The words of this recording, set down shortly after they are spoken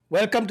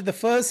Welcome to the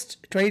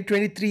first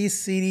 2023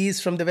 series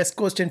from the West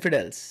Coast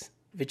Infidels,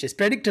 which is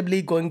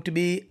predictably going to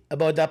be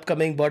about the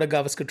upcoming Border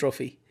Gavaskar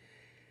Trophy.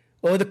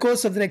 Over the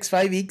course of the next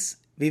 5 weeks,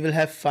 we will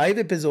have 5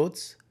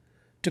 episodes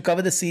to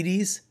cover the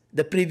series,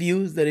 the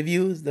previews, the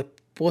reviews, the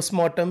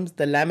postmortems,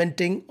 the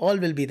lamenting, all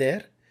will be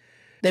there.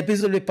 The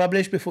episode will be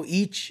published before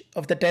each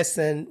of the tests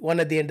and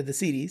one at the end of the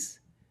series.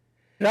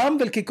 Ram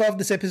will kick off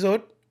this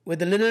episode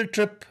with a little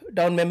trip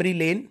down memory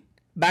lane,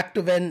 back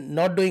to when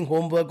not doing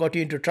homework got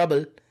you into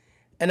trouble,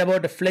 and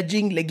about a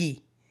fledgling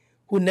leggy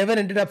who never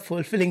ended up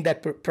fulfilling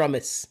that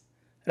promise.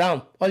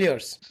 Ram, all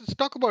yours. Let's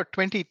talk about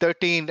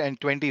 2013 and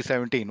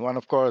 2017. One,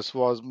 of course,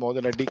 was more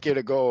than a decade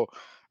ago,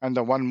 and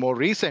the one more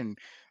recent.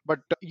 But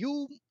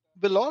you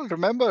will all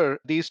remember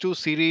these two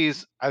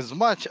series as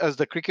much as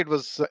the cricket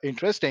was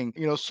interesting.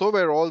 So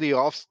were all the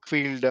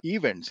off-field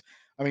events.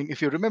 I mean,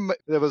 if you remember,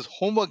 there was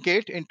Homework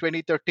Gate in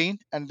 2013,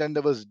 and then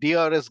there was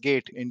DRS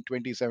Gate in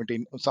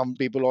 2017. Some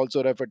people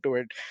also refer to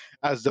it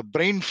as the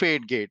Brain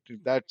Fade Gate.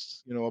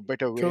 That's a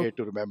better way True.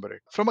 to remember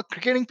it. From a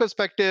cricketing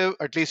perspective,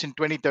 at least in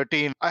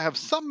 2013, I have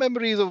some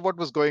memories of what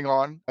was going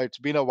on. It's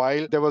been a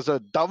while. There was a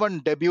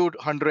Dhawan debut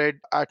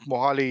 100 at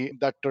Mohali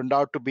that turned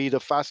out to be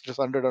the fastest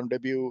 100 on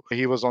debut.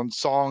 He was on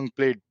song,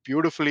 played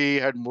beautifully,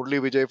 had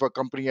Murli Vijay for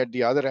company at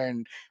the other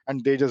end,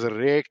 and they just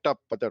raked up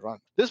the run.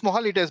 This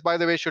Mohali test, by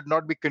the way, should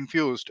not be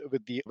confused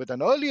with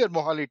an earlier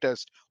Mohali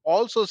test,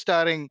 also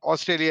starring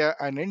Australia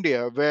and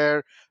India,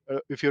 where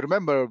if you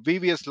remember,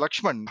 VVS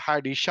Lakshman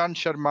had Ishant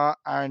Sharma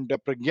and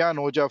Pragyan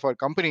Oja for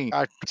company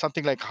at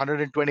something like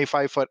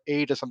 125 for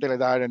 8 or something like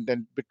that. And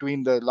then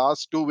between the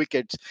last 2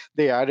 wickets,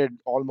 they added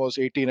almost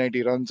 80,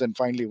 90 runs and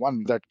finally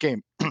won that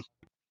game.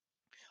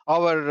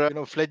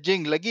 Our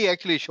fledgling leggy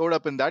actually showed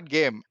up in that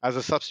game as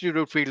a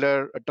substitute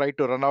fielder, tried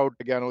to run out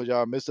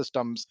Gyanoja, missed the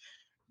stumps,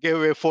 gave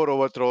away 4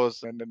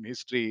 overthrows, and then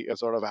history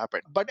sort of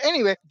happened. But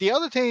anyway, the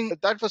other thing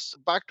that was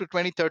back to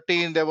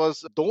 2013, there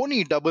was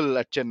Dhoni double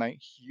at Chennai,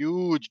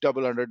 huge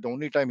double under. The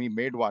only time he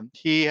made one,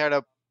 he had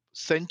a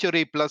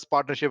century plus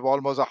partnership,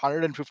 almost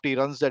 150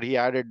 runs that he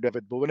added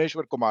with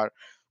Bhuvaneshwar Kumar,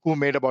 who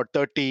made about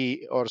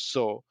 30 or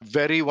so.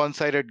 Very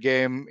one-sided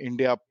game.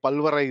 India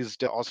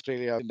pulverized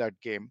Australia in that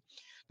game.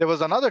 There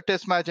was another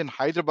test match in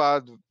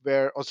Hyderabad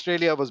where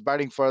Australia was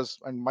batting first,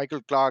 and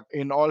Michael Clark,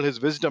 in all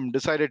his wisdom,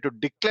 decided to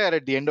declare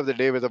at the end of the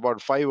day with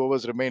about 5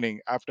 overs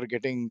remaining after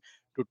getting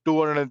to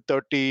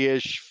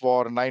 230-ish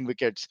for 9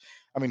 wickets.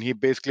 I mean, he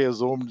basically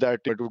assumed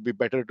that it would be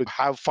better to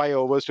have 5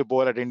 overs to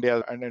bowl at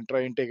India and try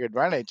and take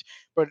advantage.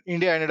 But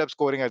India ended up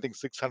scoring, I think,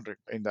 600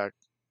 in that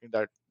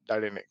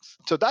innings.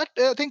 So that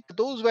I think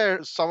those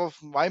were some of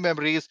my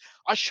memories.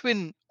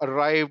 Ashwin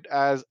arrived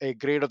as a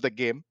grade of the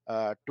game,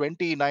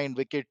 29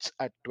 wickets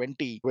at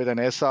 20 with an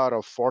SR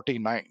of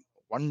 49.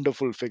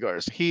 Wonderful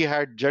figures. He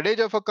had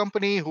Jadeja for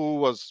company, who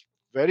was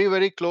very,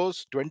 very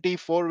close,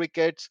 24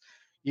 wickets,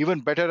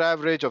 even better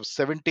average of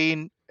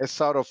 17,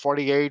 SR of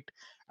 48.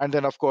 And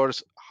then, of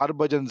course,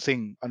 Harbhajan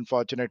Singh,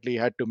 unfortunately,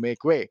 had to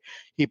make way.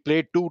 He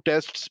played 2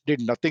 tests,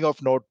 did nothing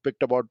of note,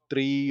 picked about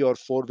 3 or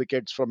 4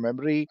 wickets from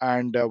memory,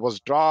 and was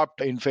dropped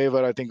in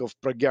favor, I think, of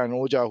Pragyan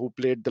Oja, who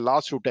played the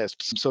last 2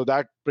 tests. So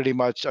that pretty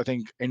much, I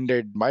think,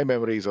 ended my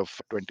memories of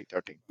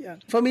 2013. Yeah.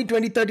 For me,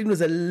 2013 was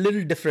a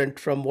little different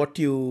from what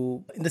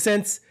you, in the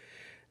sense,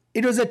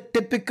 it was a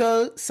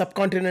typical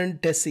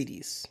subcontinent test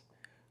series.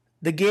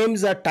 The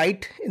games are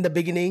tight in the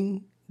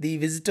beginning. The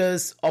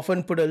visitors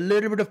often put a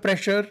little bit of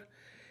pressure,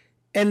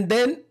 and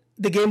then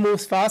the game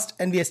moves fast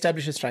and we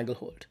establish a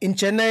stranglehold. In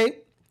Chennai,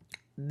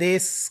 they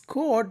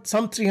scored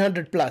some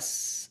 300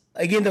 plus.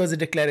 Again, there was a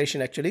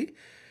declaration actually.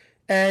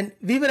 And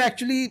we were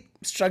actually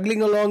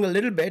struggling along a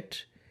little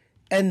bit.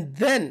 And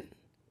then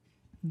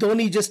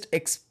Dhoni just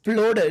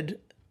exploded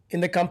in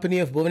the company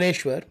of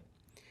Bhuvaneshwar.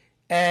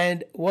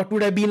 And what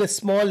would have been a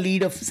small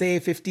lead of, say,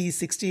 50,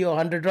 60 or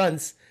 100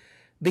 runs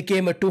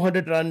became a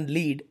 200-run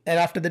lead. And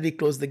after that, we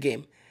closed the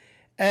game.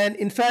 And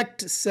in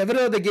fact,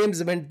 several of the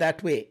games went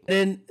that way.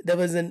 Then there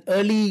was an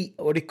early,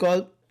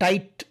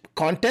 tight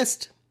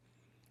contest.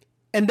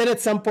 And then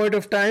at some point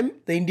of time,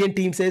 the Indian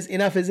team says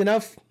enough is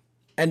enough.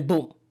 And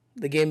boom,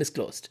 the game is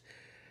closed.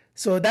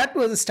 So that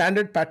was a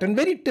standard pattern,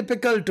 very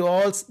typical to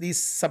all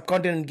these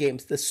subcontinent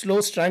games. The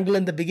slow strangle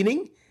in the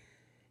beginning.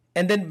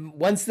 And then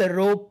once the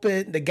rope,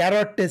 the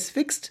garrote is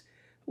fixed,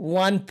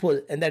 one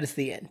pull, and that is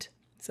the end.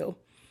 So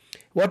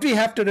what we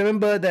have to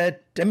remember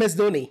that M.S.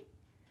 Dhoni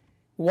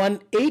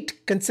won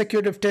 8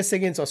 consecutive tests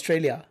against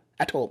Australia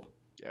at home.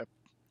 Yep.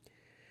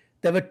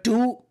 There were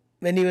 2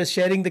 when he was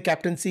sharing the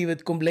captaincy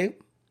with Kumble.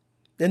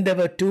 Then there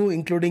were 2,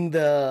 including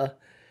the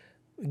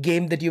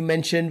game that you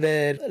mentioned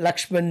where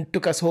Lakshman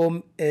took us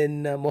home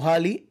in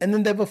Mohali. And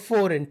then there were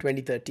 4 in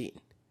 2013.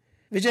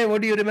 Vijay,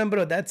 what do you remember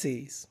of that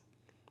series?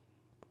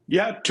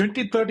 Yeah,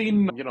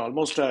 2013,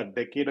 almost a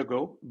decade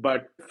ago.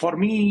 But for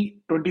me,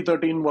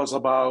 2013 was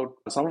about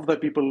some of the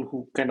people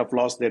who kind of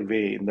lost their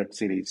way in that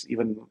series.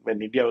 Even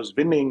when India was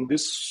winning,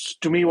 this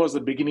to me was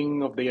the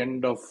beginning of the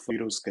end of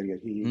Viru's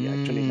career. He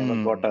actually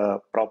never got a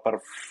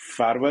proper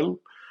farewell.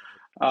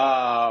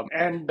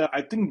 And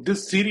I think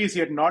this series,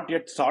 he had not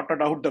yet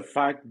sorted out the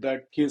fact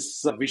that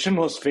his vision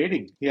was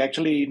fading. He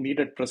actually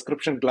needed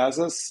prescription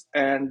glasses.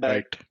 And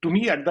Right. to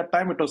me, at that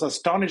time, it was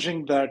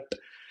astonishing that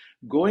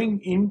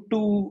going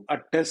into a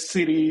test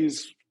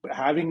series,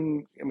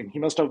 he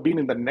must have been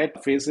in the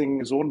net facing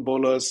his own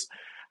bowlers.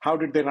 How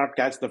did they not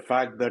catch the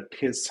fact that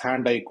his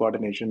hand-eye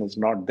coordination is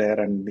not there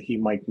and he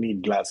might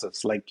need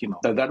glasses?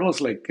 That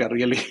was like a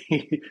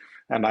really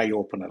an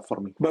eye-opener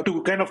for me. But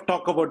to kind of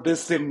talk about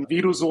this in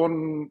Viru's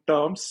own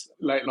terms,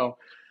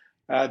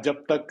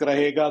 जब तक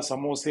रहेगा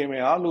समोसे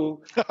में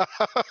आलू,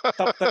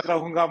 तब तक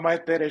रहूंगा मैं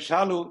तेरे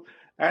शालू.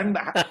 And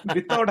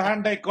without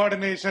hand-eye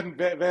coordination,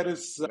 where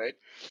is right?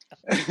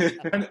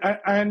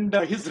 and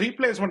his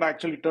replacement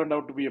actually turned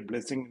out to be a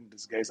blessing in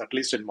disguise, at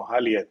least in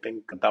Mohali. I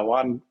think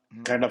Dhawan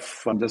kind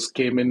of just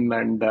came in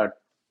and that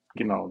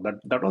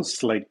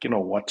was like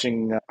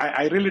watching.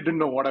 I really didn't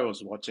know what I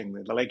was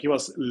watching. Like he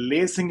was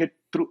lacing it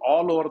through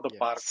all over the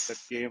park that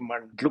game,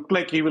 and it looked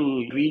like he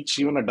will reach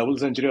even a double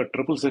century or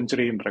triple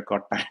century in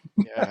record time.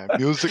 Yeah,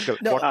 musical.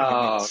 No,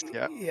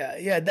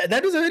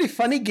 That was a very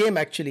funny game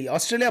actually.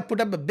 Australia put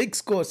up a big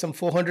score, some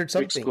 400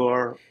 something. Big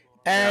score.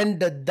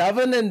 And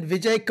Dhawan and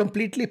Vijay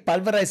completely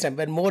pulverized him.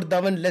 When more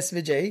Dhawan, less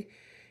Vijay.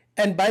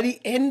 And by the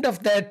end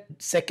of that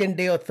second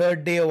day or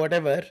third day or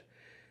whatever,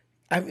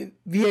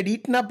 we had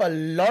eaten up a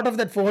lot of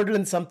that 400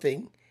 and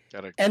something.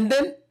 Correct. And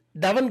then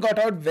Dhawan got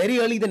out very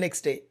early the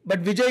next day.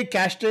 But Vijay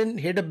cashed in,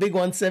 hit a big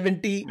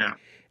 170. Yeah.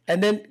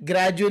 And then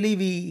gradually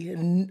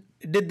we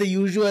did the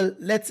usual,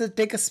 let's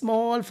take a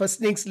small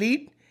first innings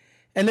lead.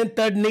 And then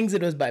third innings,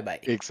 it was bye-bye.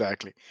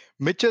 Exactly.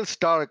 Mitchell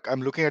Stark,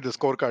 I'm looking at the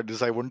scorecard,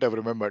 this I wouldn't have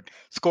remembered,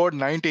 scored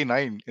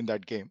 99 in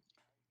that game.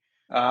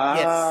 Yes.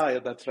 Yeah,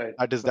 that's right.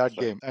 That's that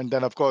game. And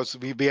then, of course,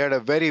 we had a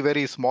very,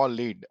 very small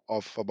lead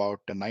of about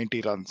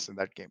 90 runs in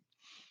that game,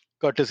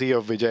 courtesy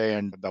of Vijay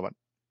and Dhawan.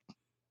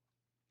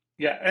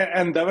 Yeah,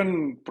 and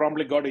Dhawan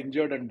promptly got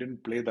injured and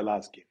didn't play the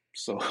last game.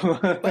 So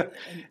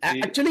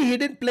actually, he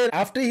didn't play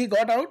after he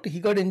got out. He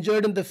got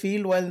injured in the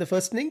field while in the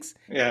first innings,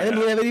 and then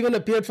he never even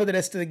appeared for the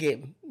rest of the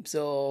game.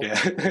 So,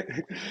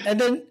 and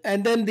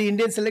then the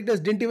Indian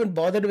selectors didn't even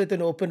bother with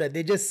an opener.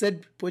 They just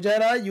said,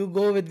 "Pujara, you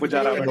go with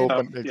Pujara Vijay."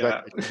 Open.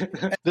 Exactly.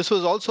 This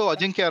was also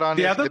Ajinkya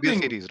Rahane's debut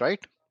series,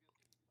 right?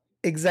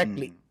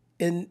 Exactly.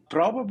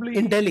 Probably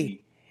in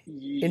Delhi.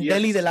 In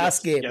Delhi, the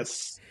last game.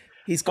 Yes.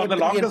 He's for the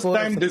longest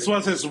time, this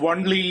was his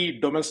only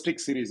domestic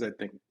series, I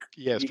think.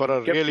 Yes, he for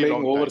a kept really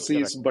playing long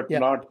overseas, time. but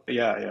not.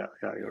 Yeah,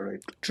 you're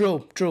right.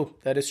 True.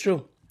 That is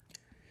true.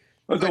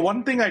 Well, the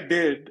one thing I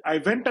did, I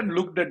went and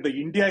looked at the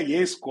India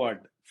A squad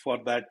for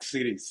that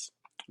series.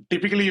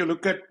 Typically, you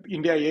look at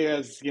India A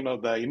as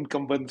the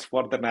incumbents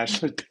for the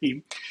national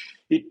team.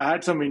 It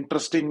had some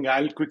interesting.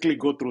 I'll quickly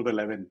go through the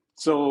 11.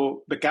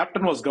 So the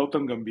captain was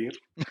Gautam Gambhir.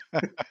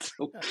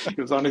 So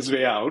he was on his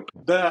way out.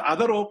 The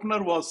other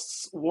opener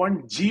was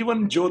one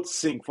Jeevan Jot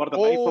Singh. For the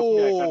life of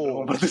me, I can't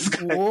remember this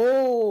guy.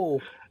 Oh,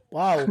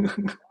 wow.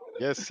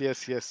 Yes.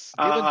 Jeevan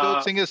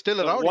Jot Singh is still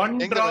around. One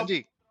drop.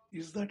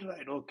 Is that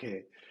right?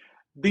 Okay.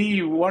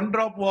 The one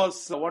drop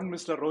was one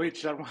Mr. Rohit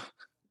Sharma.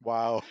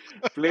 Wow.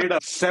 Played a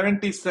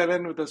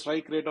 77 with a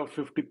strike rate of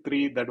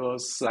 53. That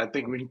was, I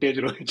think, vintage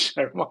Rohit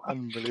Sharma.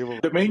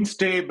 Unbelievable. The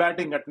mainstay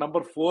batting at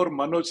number 4,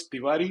 Manoj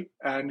Tiwari,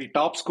 and he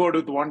top scored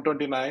with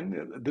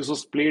 129. This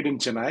was played in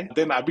Chennai.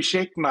 Then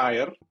Abhishek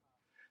Nair,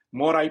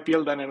 more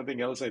IPL than anything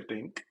else, I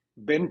think.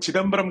 Then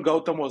Chidambaram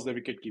Gautam was the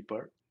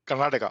wicketkeeper.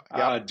 Karnataka.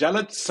 Yeah.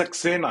 Jalaj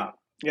Saxena.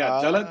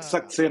 Jalaj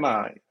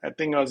Saxena. I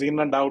think I was in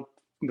and out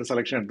in the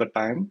selection at the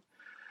time.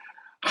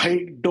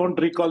 I don't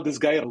recall this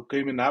guy who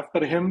came in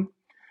after him.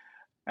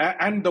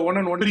 And the one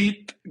and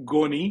only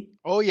Goni.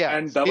 Oh, yeah.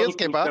 And Dhaval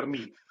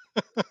Kulkarni.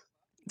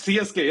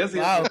 CSK, yes.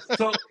 Wow.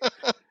 So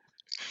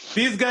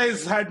these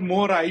guys had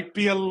more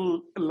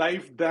IPL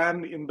life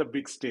than in the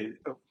big stage.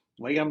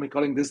 Why am I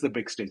calling this the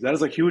big stage? That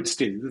is a huge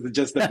stage. This is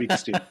just the big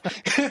stage.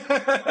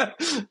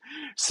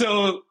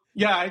 So,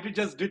 yeah, I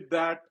just did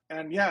that.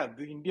 And yeah,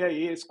 the India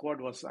A squad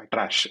was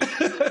trash.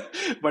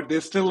 But they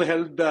still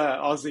held the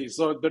Aussies.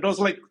 So that was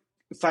like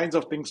signs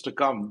of things to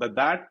come.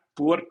 That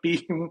poor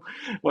team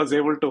was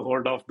able to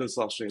hold off this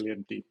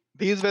Australian team.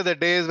 These were the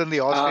days when the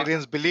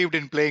Australians believed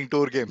in playing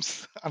tour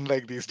games,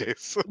 unlike these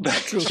days.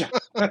 That's true.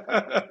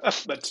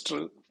 That's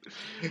true.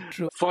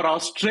 For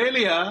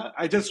Australia,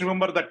 I just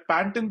remember that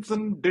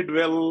Pattinson did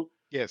well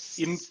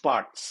in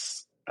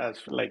parts. As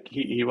like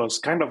he was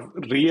kind of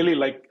really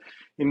like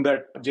in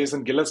that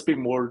Jason Gillespie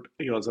mold.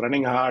 He was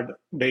running hard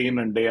day in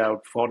and day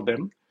out for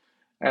them.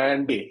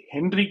 And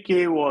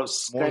Henrique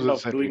was kind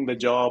of doing the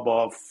job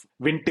of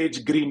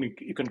vintage Green,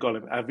 you can call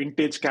him, a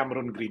vintage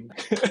Cameron Green.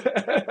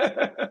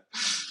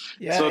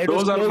 Yeah, so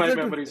those are my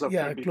memories of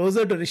 20.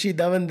 Closer to Rishi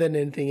Dhawan than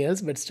anything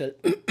else, but still.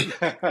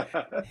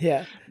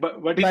 Yeah.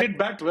 But he did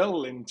bat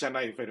well in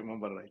Chennai, if I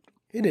remember right.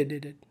 He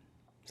did.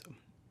 So.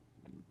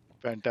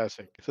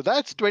 Fantastic. So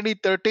that's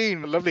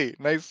 2013. Lovely.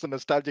 Nice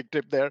nostalgic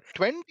trip there.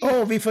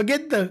 Oh, we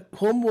forget the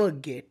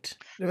homework gate.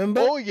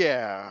 Remember? Oh,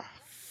 yeah.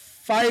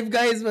 5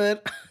 guys were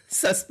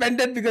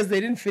suspended because they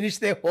didn't finish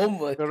their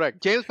homework.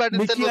 Correct. James Pattinson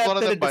Mickey was one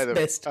of Arthur them, at by his the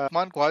way. best.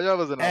 Usman Khwaja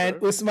was And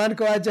another. Usman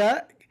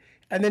Khwaja,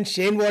 and then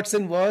Shane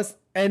Watson was.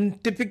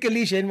 And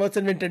typically, Shane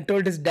Watson went and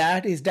told his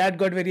dad. His dad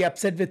got very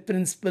upset with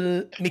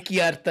Principal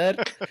Mickey Arthur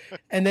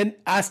and then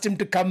asked him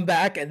to come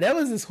back. And there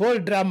was this whole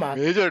drama.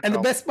 Major and drama.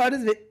 the best part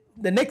is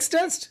the next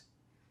test,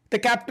 the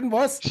captain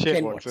was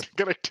Shane Watson.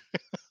 Correct.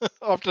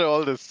 After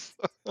all this.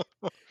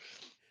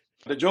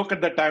 The joke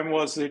at that time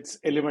was it's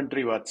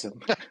elementary, Watson.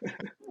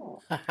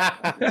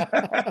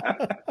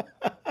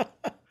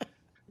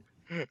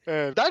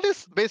 That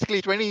is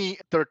basically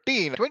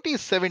 2013.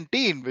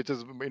 2017, which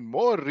is in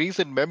more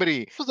recent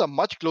memory, it was a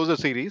much closer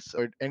series.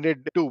 It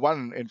ended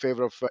 2-1 in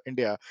favor of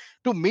India.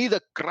 To me,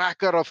 the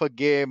cracker of a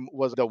game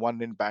was the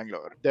one in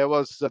Bangalore. There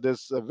was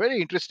this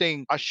very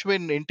interesting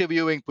Ashwin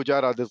interviewing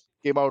Pujara. This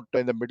came out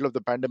in the middle of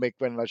the pandemic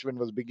when Ashwin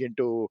was beginning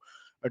to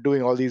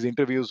doing all these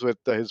interviews with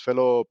his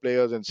fellow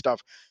players and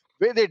stuff,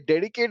 where they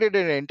dedicated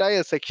an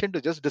entire section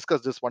to just discuss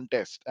this one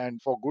test.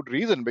 And for good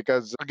reason,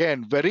 because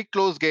again, very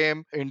close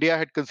game. India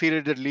had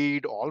conceded a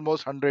lead,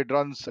 almost 100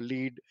 runs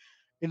lead.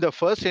 In the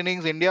first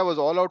innings, India was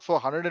all out for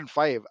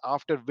 105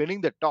 after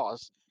winning the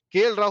toss.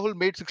 KL Rahul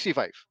made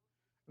 65.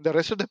 The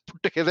rest of them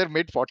put together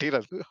made 40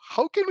 runs.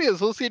 How can we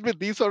associate with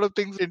these sort of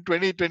things in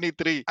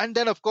 2023? And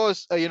then, of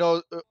course,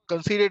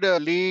 conceded a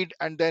lead.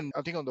 And then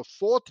I think on the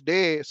fourth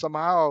day,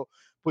 somehow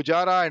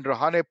Pujara and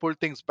Rahane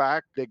pulled things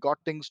back. They got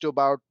things to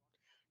about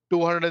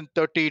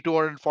 230,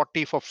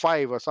 240 for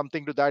 5 or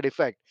something to that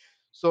effect.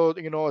 So,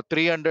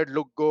 300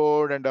 looked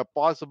good and a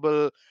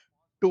possible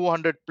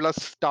 200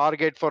 plus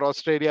target for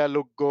Australia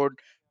looked good.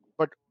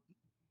 But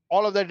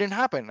all of that didn't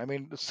happen. I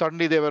mean,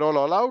 suddenly they were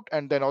all out,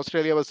 and then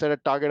Australia was set a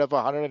target of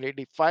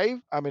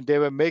 185. I mean, they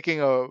were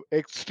making a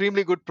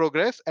extremely good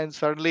progress, and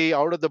suddenly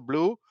out of the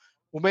blue,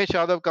 Umesh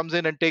Yadav comes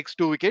in and takes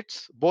 2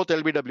 wickets, both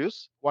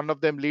LBWs, one of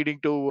them leading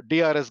to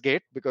DRS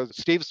gate because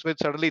Steve Smith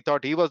suddenly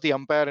thought he was the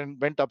umpire and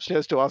went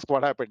upstairs to ask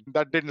what happened.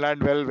 That didn't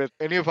land well with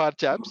any of our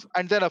chaps.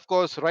 And then, of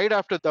course, right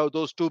after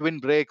those 2 win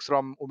breaks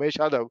from Umesh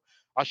Yadav,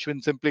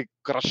 Ashwin simply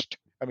crushed.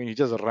 I mean, he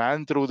just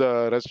ran through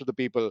the rest of the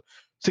people.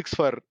 6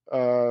 for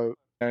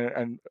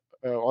and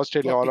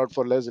Australia all out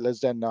for less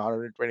than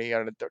 120,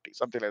 130,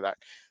 something like that.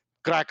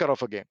 Cracker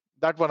of a game.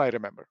 That one I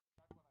remember.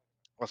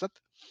 Was it?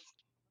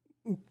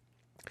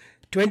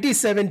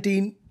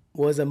 2017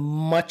 was a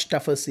much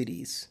tougher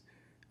series.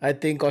 I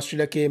think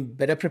Australia came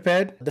better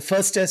prepared. The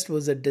first test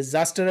was a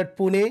disaster at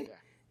Pune.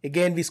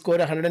 Again, we scored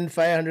 105,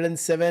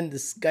 107.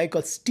 This guy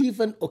called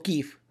Stephen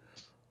O'Keefe,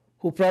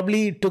 who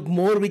probably took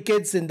more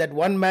wickets in that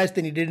one match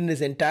than he did in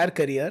his entire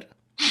career.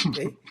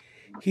 Okay?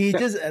 He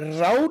just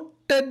routed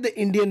the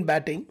Indian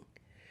batting.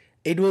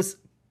 It was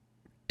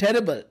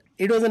terrible.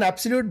 It was an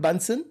absolute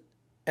Bunsen,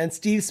 and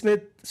Steve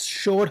Smith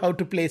showed how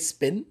to play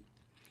spin.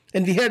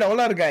 And we had all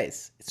our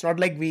guys. It's not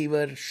like we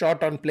were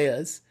short on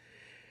players.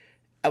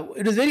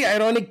 It was very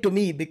ironic to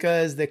me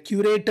because the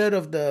curator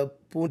of the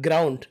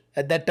ground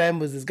at that time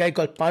was this guy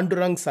called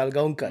Pandurang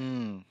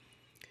Salgaonkar.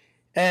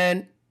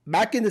 And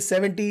back in the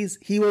 70s,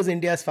 he was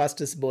India's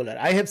fastest bowler.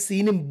 I have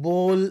seen him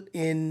bowl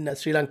in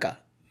Sri Lanka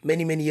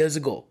many, many years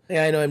ago.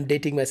 I know I'm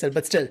dating myself,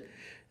 but still.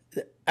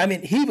 I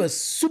mean, he was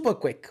super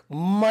quick.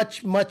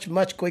 Much, much,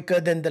 much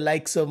quicker than the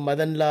likes of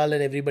Madan Lal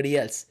and everybody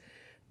else.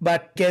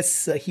 But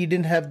guess he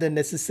didn't have the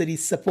necessary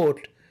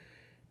support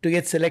to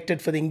get selected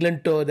for the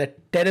England tour,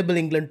 that terrible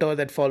England tour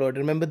that followed.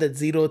 Remember that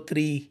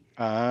 0-3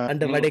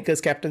 under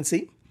Vadekar's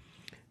captaincy?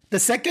 The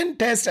second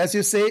test, as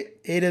you say,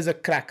 it is a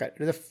cracker. It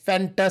was a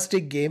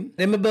fantastic game.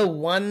 Remember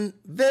one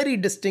very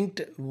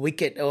distinct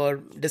wicket or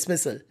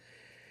dismissal.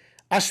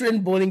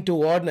 Ashwin bowling to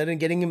Warner and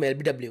getting him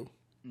LBW.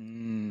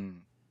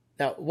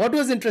 Now, what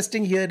was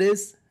interesting here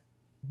is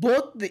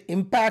both the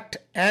impact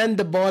and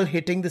the ball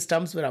hitting the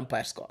stumps were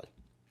umpire's call.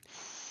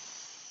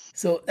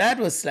 So that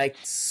was like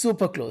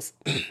super close.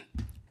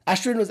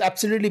 Ashwin was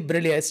absolutely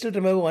brilliant. I still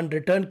remember one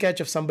return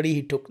catch of somebody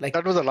he took. Like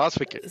that was the last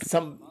wicket.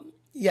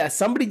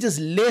 Somebody just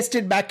laced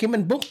it back him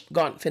and boom,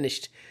 gone,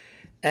 finished.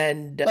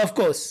 And of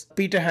course,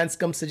 Peter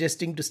Hanscom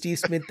suggesting to Steve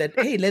Smith that,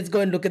 hey, let's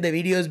go and look at the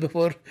videos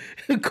before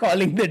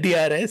calling the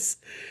DRS.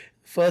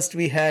 First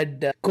we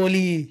had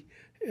Kohli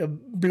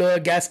blow a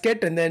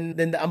gasket, and then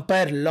the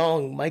umpire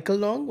Michael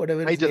Long,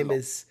 whatever his name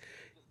is.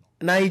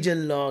 Nigel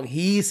Long.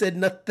 He said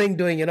nothing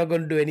doing. You're not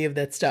going to do any of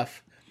that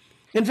stuff.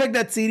 In fact,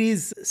 that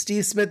series,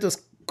 Steve Smith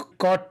was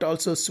caught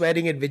also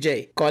swearing at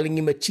Vijay, calling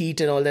him a cheat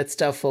and all that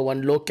stuff for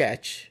one low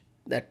catch.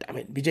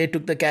 Vijay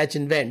took the catch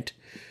and went.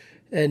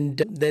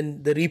 And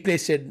then the replay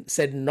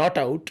said not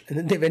out. And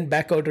then they went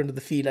back out onto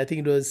the field. I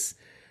think it was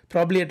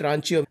probably at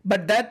Ranchi.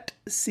 But that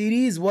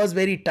series was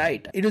very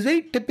tight. It was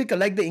very typical,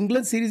 like the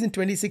England series in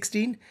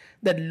 2016,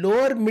 that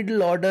lower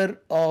middle order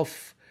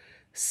of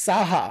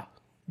Saha,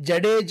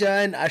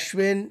 Jadeja and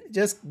Ashwin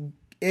just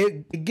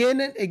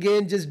again and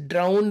again just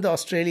drowned the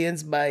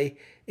Australians by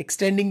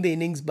extending the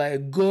innings by a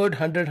good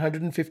 100,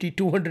 150,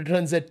 200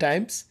 runs at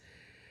times.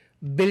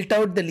 Built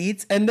out the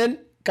leads, and then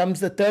comes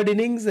the third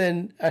innings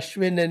and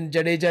Ashwin and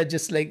Jadeja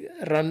just like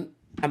run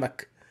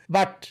amok.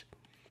 But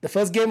the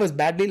first game was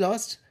badly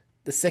lost.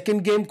 The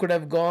second game could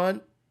have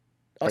gone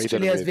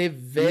Australia's way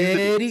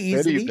Very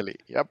easily.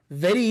 Yep.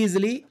 Very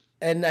easily.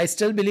 And I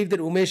still believe that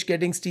Umesh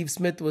getting Steve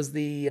Smith was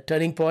the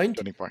turning point.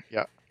 Turning point,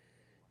 yeah.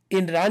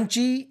 In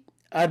Ranchi,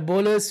 our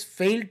bowlers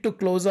failed to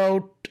close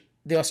out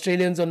the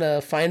Australians on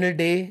a final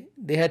day.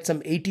 They had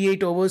some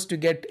 88 overs to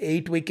get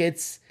 8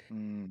 wickets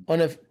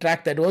on a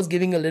track that was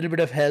giving a little bit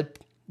of help.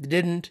 They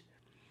didn't.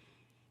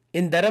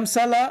 In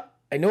Dharamsala,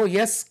 I know,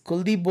 yes,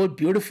 Kuldeep bowled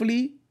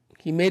beautifully.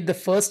 He made the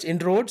first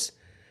inroads.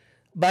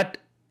 But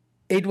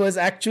it was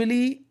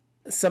actually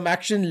some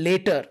action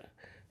later,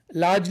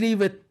 largely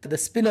with the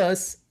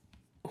spinners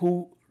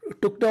who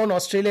took down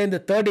Australia in the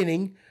third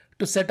inning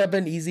to set up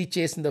an easy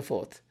chase in the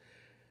fourth.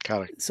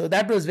 Correct. So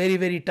that was very,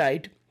 very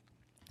tight.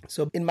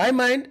 So in my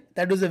mind,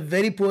 that was a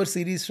very poor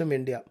series from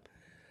India.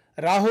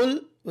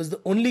 Rahul was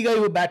the only guy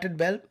who batted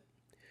well.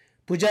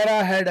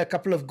 Pujara had a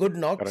couple of good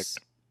knocks. Correct.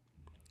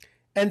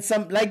 And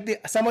some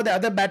of the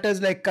other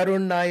batters like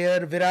Karun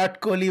Nair, Virat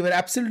Kohli were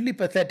absolutely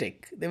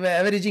pathetic. They were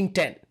averaging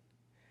 10.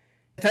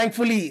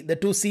 Thankfully, the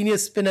two senior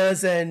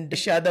spinners and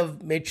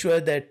Yadav made sure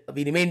that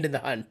we remained in the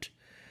hunt.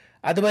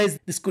 Otherwise,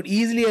 this could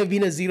easily have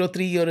been a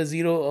 0-3 or a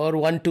 0 or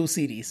 1-2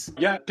 series.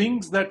 Yeah,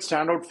 things that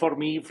stand out for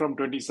me from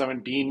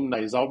 2017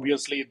 is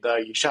obviously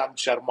the Ishant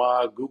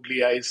Sharma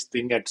googly eyes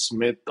thing at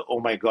Smith. Oh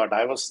my God,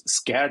 I was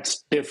scared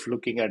stiff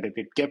looking at it.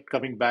 It kept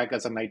coming back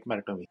as a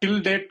nightmare to me.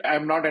 Till date,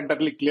 I'm not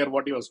entirely clear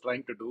what he was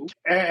trying to do.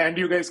 And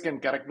you guys can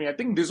correct me. I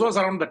think this was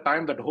around the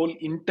time that whole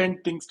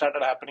intent thing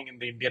started happening in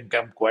the Indian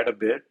camp quite a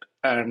bit.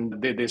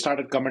 And they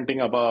started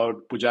commenting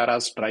about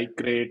Pujara's strike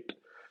rate.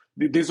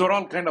 These were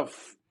all kind of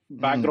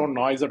background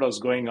noise that was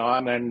going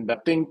on, and I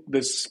think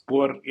this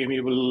poor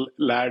amiable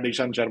lad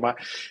Ishant Sharma,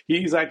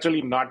 he's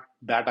actually not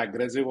that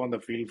aggressive on the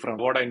field from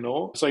what I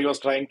know, so he was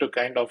trying to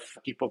kind of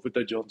keep up with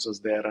the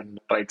Joneses there and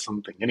tried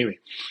something. Anyway,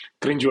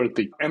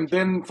 cringeworthy. And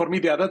then for me,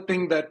 the other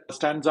thing that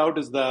stands out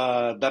is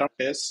the Dharam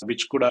test,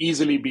 which could have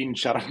easily been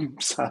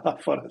Sharam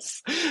for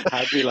us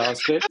had we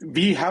lost it.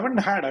 We haven't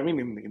had, I mean,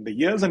 in the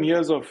years and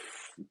years of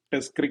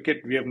Test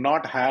cricket, we have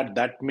not had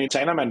that many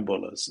Chinaman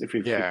bowlers, if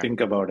you think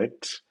about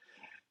it.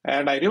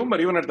 And I remember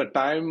even at the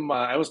time,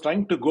 I was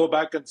trying to go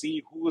back and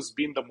see who has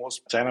been the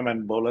most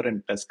Chinaman bowler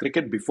in Test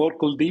cricket before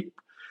Kuldeep.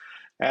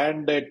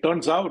 And it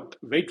turns out,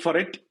 wait for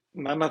it,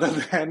 none other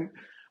than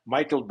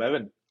Michael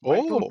Bevan.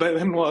 Michael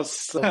Bevan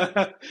was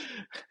the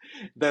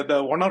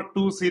 1 or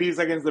 2 series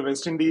against the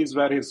West Indies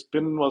where his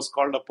spin was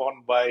called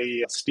upon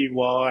by Steve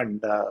Waugh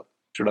and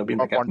should have been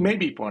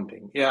maybe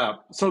Ponting. Yeah.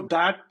 So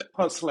that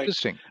was like,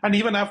 interesting. And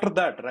even after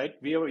that, right,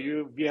 we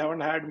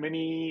haven't had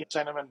many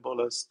Chinaman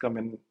bowlers come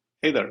in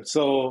either.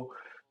 So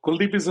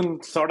Kuldeep is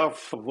in sort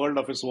of a world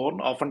of his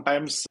own.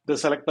 Oftentimes the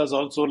selectors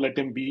also let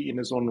him be in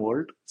his own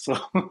world. So,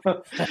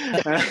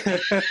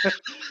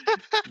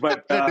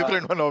 but a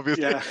different one,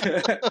 obviously. Yeah,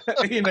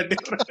 in a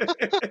different.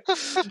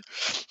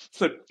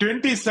 So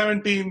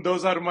 2017,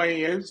 those are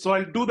my. So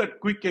I'll do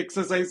that quick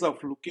exercise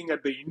of looking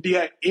at the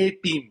India A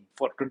team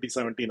for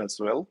 2017 as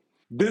well.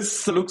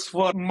 This looks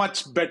for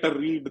much better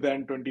read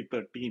than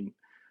 2013,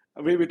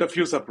 with a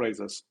few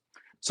surprises.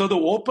 So the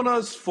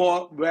openers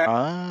were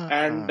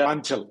and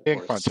Panchal.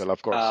 Panchal,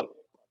 of course.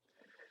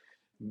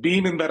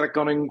 Been in the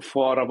reckoning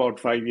for about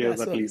 5 years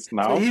at least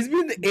now. So he's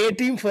been the A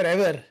team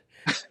forever.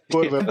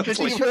 I'm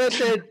pretty sure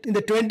that in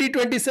the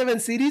 2027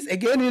 series,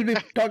 again, we'll be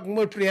talking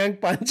about Priyank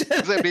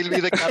Panchal. So he'll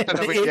be the captain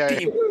of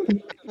India.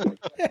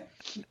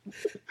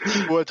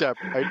 Poor chap.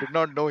 I did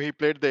not know he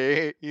played the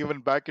A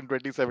even back in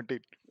 2017.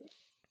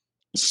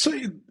 So,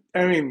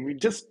 I mean, it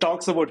just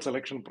talks about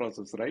selection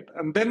process, right?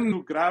 And then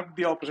you grab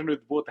the opportunity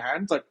with both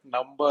hands. At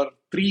number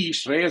 3,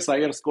 Shreyas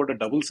Iyer scored a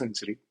double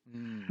century.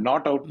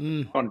 Not out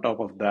on top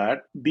of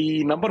that.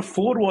 The number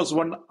 4 was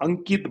one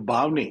Ankit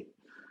Bhavne.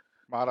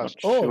 Maharashtra.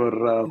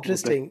 Oh,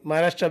 interesting.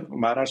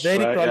 Maharashtra,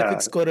 very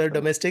prolific scorer,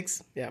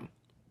 domestics. Yeah.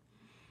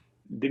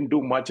 Didn't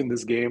do much in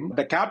this game.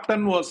 The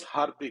captain was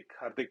Hardik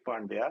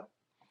Pandya.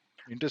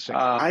 Interesting.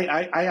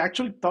 I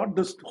actually thought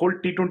this whole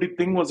T20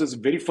 thing was his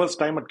very first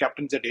time at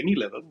captaincy at any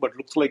level, but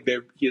looks like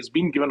he has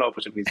been given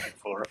opportunities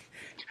before.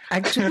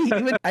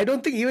 Actually, I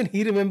don't think even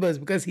he remembers,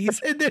 because he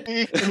said that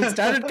when he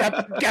started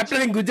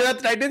captaining Gujarat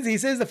Titans, he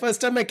says the first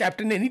time I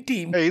captained any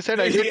team. He said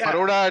I hit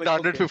Baroda at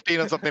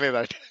 115 or something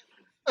like that.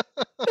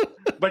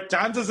 But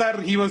chances are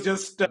he was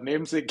just a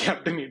namesake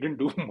captain. He didn't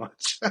do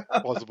much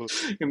possible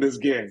in this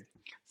game.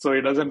 So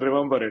he doesn't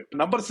remember it.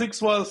 Number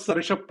 6 was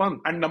Rishabh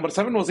Pant and number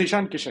 7 was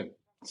Ishan Kishan.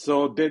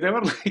 So they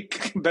were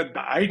like, the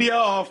idea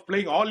of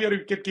playing all your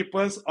wicket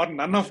keepers or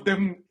none of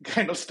them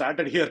kind of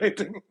started here, I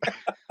think.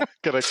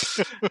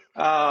 Correct.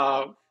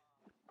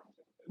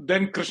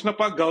 Then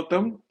Krishnappa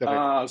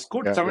Gautam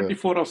scored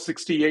 74 of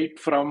 68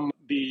 from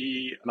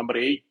the number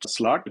 8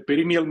 slot.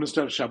 Perennial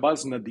Mr.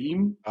 Shabazz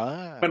Nadeem,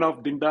 one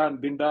of Dinda and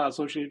Dinda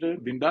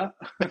associated, Dinda.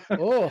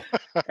 Oh.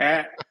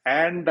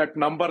 and at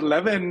number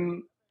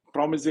 11,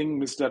 promising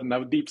Mr.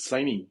 Navdeep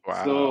Saini.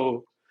 Wow.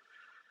 So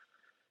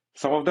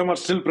some of them are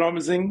still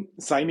promising.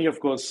 Saini, of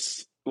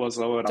course, was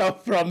our...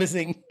 Stop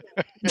promising.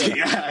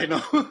 Yeah, I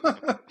know.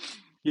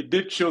 he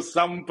did show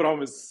some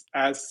promise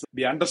as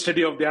the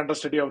understudy of the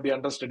understudy of the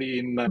understudy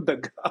in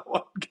the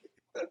Gawan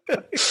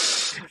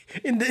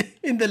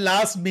in the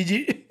last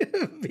BG,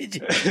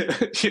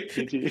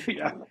 game.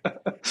 Yeah.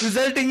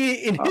 resulting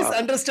in his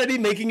understudy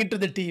making it to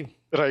the team.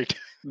 Right.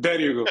 There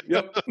you go.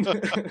 Yep.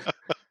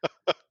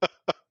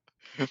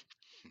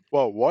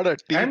 Wow, what a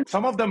team. And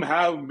some of them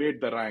have made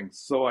the ranks.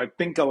 So I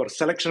think our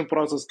selection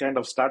process kind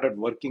of started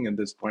working at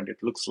this point, it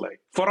looks like.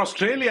 For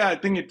Australia, I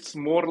think it's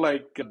more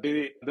like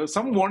there's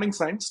some warning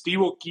signs. Steve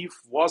O'Keefe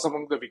was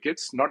among the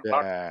wickets, not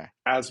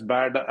as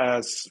bad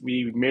as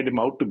we made him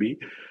out to be.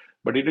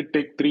 But he did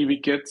take 3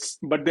 wickets.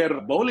 But their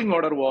bowling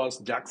order was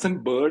Jackson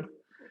Bird,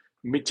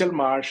 Mitchell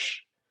Marsh,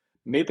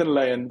 Nathan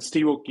Lyon,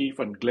 Steve O'Keefe,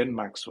 and Glenn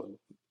Maxwell.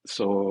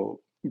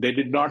 So they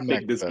did not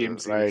take this game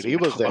seriously. Right, he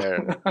was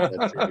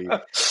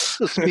there.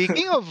 So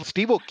speaking of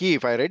Steve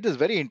O'Keefe, I read this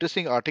very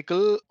interesting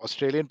article,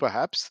 Australian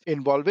perhaps,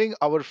 involving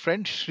our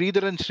friend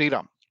Sridharan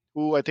Sriram,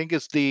 who I think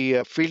is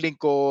the fielding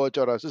coach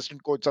or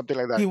assistant coach, something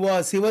like that. He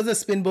was a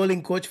spin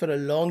bowling coach for a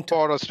long time.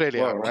 For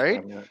Australia,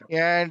 right?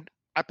 And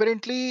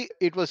apparently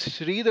it was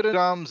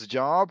Sridharam's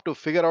job to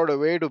figure out a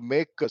way to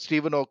make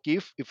Stephen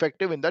O'Keefe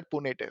effective in that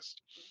Pune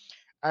test.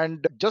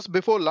 And just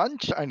before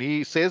lunch, and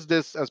he says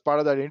this as part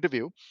of that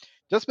interview,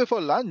 just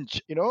before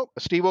lunch,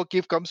 Steve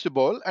O'Keefe comes to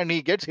bowl and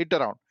he gets hit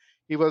around.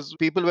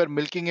 People were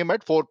milking him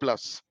at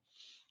 4+.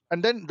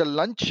 And then the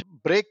lunch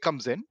break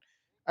comes in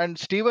and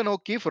Stephen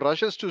O'Keefe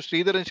rushes to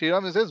Sridhar and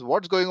Sriram and says,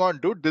 "What's going on,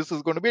 dude? This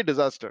is going to be a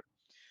disaster."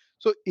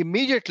 So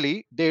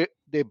immediately they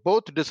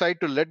both decide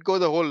to let go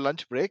the whole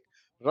lunch break,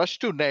 rush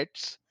to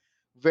nets,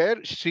 where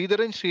Sridhar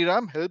and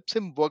Sriram helps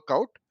him work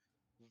out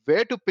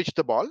where to pitch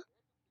the ball,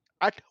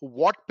 at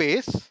what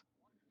pace,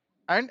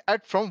 and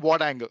from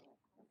what angle.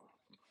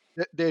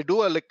 They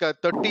do a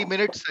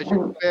 30-minute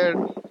session where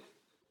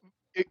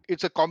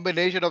it's a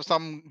combination of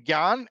some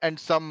gyan and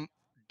some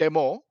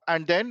demo,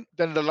 and then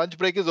the lunch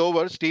break is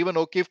over. Stephen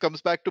O'Keefe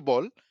comes back to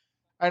bowl,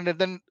 and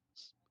then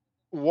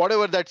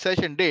whatever that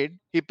session did,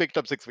 he picked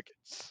up 6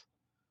 wickets.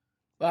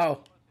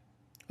 Wow,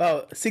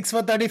 6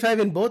 for 35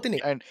 in both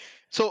innings. And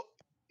so,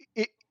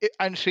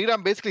 and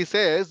Sriram basically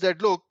says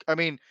that, look, I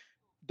mean,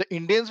 the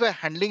Indians were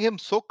handling him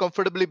so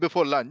comfortably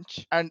before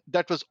lunch, and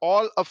that was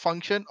all a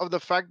function of the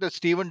fact that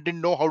Stephen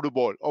didn't know how to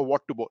bowl or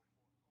what to bowl.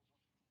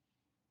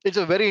 It's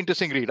a very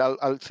interesting read.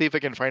 I'll see if I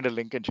can find a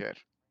link and share.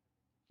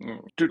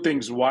 2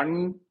 things.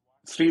 One,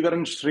 Sridhar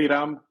and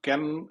Sriram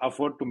can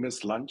afford to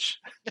miss lunch.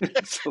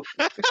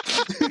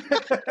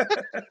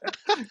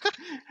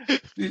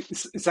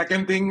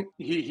 Second thing,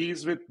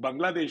 he's with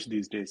Bangladesh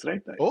these days,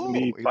 right? Oh, is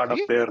he part of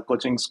their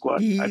coaching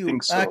squad? I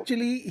think so.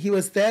 Actually, he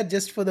was there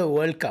just for the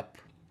World Cup.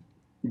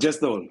 Just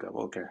the World Cup,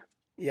 okay.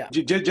 Yeah.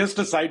 Just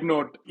a side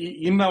note,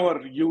 in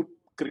our youth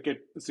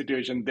cricket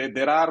situation,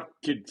 there are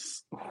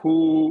kids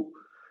who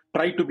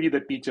try to be the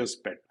teacher's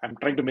pet. I'm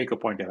trying to make a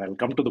point here. I'll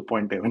come to the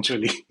point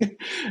eventually.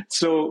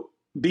 So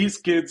these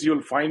kids,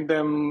 you'll find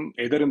them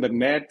either in the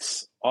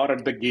nets or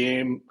at the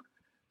game,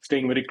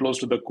 staying very close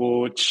to the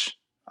coach,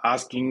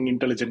 asking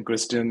intelligent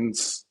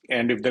questions.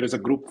 And if there is a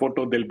group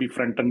photo, they'll be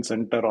front and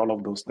center, all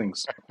of those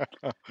things.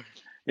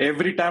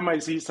 Every time I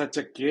see such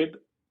a kid,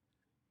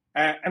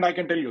 and I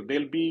can tell you,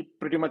 they'll be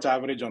pretty much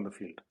average on the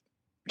field.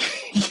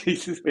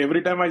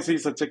 Every time I see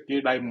such a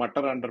kid, I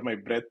mutter under my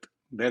breath,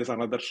 there's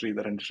another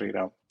Sridhar and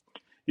Sriram.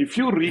 If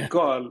you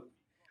recall,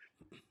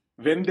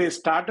 when they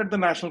started the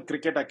National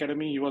Cricket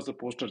Academy, he was a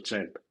poster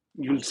child.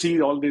 You'll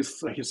see all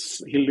this,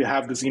 he'll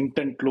have this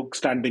intent look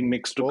standing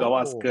next to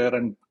Gavaskar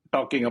and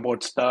talking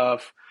about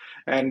stuff.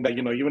 And,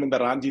 even in the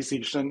Ranji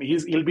section,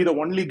 he'll be the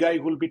only guy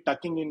who'll be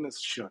tucking in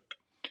his shirt.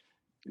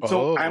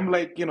 So I'm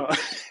like,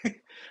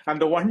 and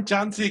the one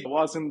chance he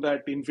was in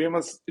that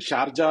infamous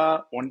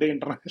Sharjah one-day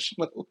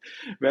international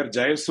where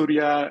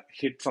Jayasuriya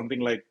hit something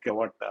like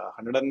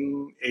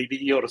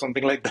 180 or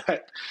something like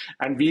that,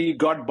 and we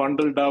got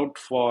bundled out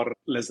for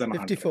less than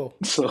 54.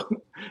 So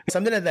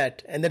something like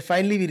that, and then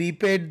finally we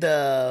repaid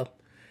the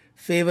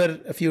favor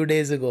a few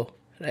days ago,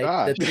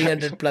 right? The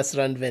 300 plus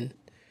run win.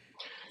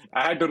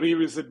 I had to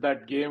revisit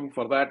that game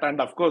for that, and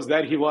of course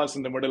there he was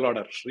in the middle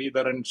order,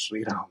 Sridhar and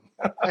Sriram.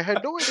 I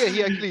had no idea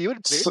he actually even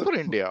played for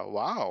India.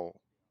 Wow.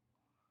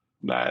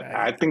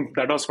 I think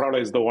that was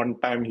probably the one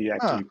time he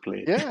actually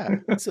played. Yeah.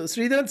 So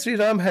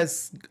Sriram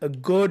has a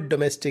good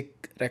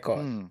domestic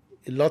record.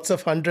 Lots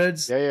of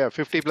hundreds. Yeah.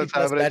 50 plus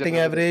average. Batting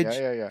average.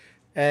 Yeah.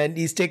 And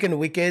he's taken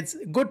wickets.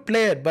 Good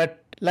player,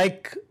 but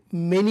like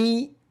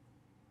many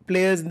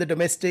players in the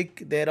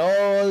domestic, they're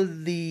all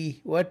the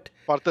what?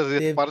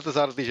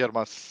 Parthasarathi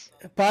Sharmas.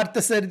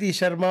 Parthasarathi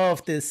Sharma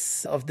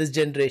of this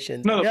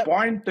generation. No, the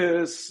point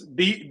is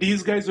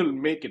these guys will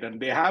make it,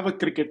 and they have a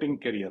cricketing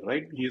career,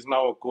 right? He's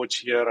now a coach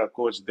here, a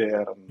coach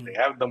there, and they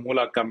have the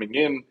moolah coming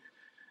in.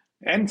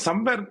 And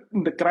somewhere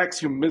in the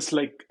cracks, you miss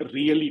like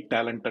really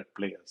talented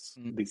players.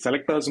 The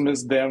selectors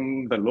miss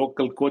them, the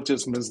local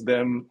coaches miss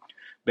them.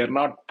 They're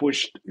not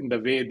pushed in the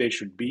way they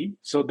should be.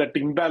 So that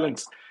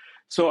imbalance.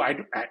 So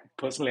I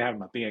personally have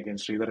nothing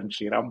against Sridhar and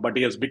Sriram, but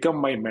he has become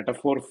my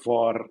metaphor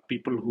for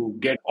people who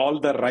get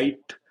all the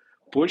right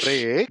push,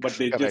 breaks. but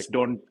they Correct. just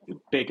don't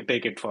take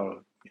it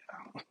for.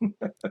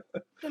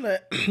 No,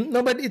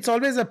 no, but it's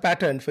always a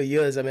pattern for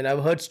years. I mean,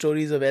 I've heard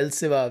stories of El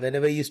Siva.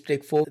 Whenever he used to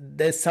take 4,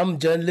 there's some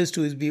journalist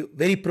who is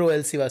very pro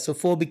El Siva. So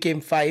 4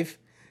 became 5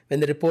 when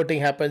the reporting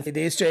happened.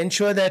 They used to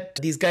ensure that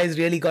these guys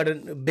really got a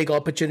big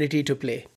opportunity to play.